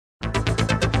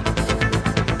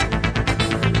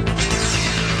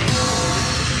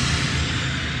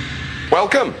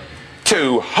Welcome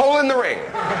to Hole in the Ring.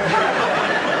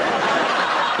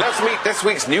 Let's meet this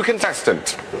week's new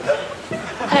contestant.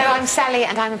 Hello, I'm Sally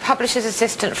and I'm a publisher's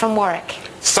assistant from Warwick.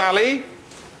 Sally,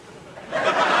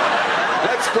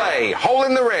 let's play Hole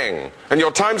in the Ring. And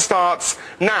your time starts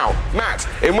now. Matt,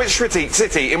 in which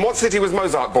city, in what city was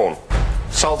Mozart born?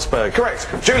 Salzburg. Correct.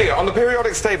 Julia, on the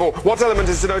periodic table, what element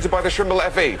is denoted by the symbol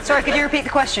Fe? Sorry, could you repeat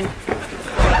the question?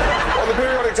 On the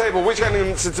periodic table, which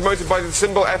element is denoted by the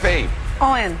symbol Fe?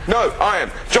 Iron. No,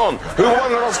 iron. John, who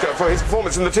won an Oscar for his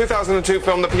performance in the 2002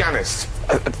 film The Pianist?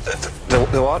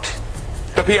 The what?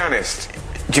 The Pianist.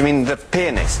 Do you mean the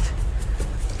pianist?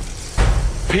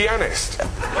 Pianist.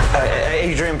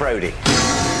 Adrian Brody.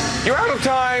 You're out of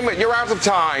time, you're out of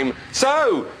time.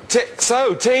 So,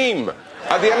 team,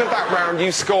 at the end of that round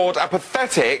you scored a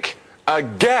pathetic,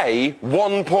 gay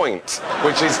 1 point,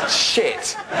 which is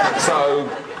shit. So,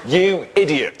 you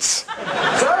idiots.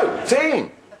 So,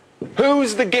 team,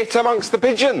 who's the git amongst the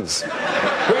pigeons?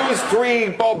 Who's 3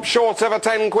 bob short of a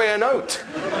 10 queer note?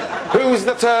 Who's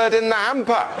the turd in the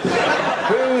hamper?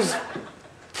 Who's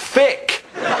thick?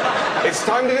 It's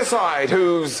time to decide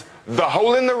who's the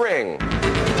hole in the ring.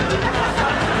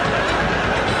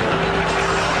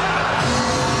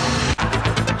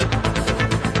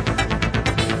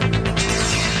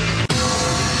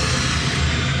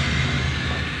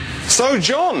 So,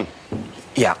 John.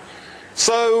 Yeah.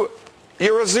 So,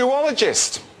 you're a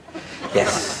zoologist.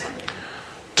 Yes.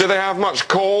 Do they have much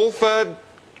call for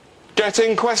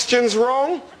getting questions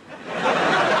wrong?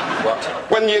 What?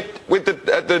 When you, with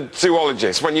the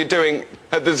zoologist, when you're doing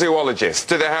at the zoologist,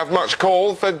 do they have much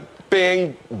call for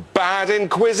being bad in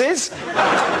quizzes?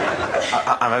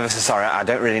 I'm ever so sorry, I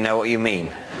don't really know what you mean.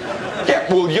 Yeah,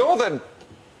 well, you're the...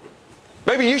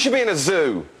 Maybe you should be in a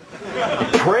zoo.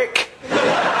 Prick.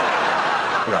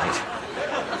 Right.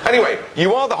 Anyway,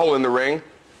 you are the hole in the ring.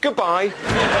 Goodbye.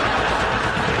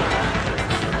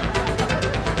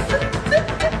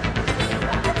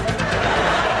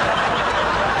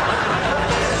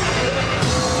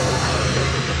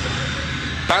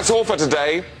 That's all for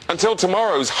today. Until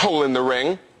tomorrow's hole in the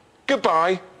ring.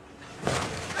 Goodbye.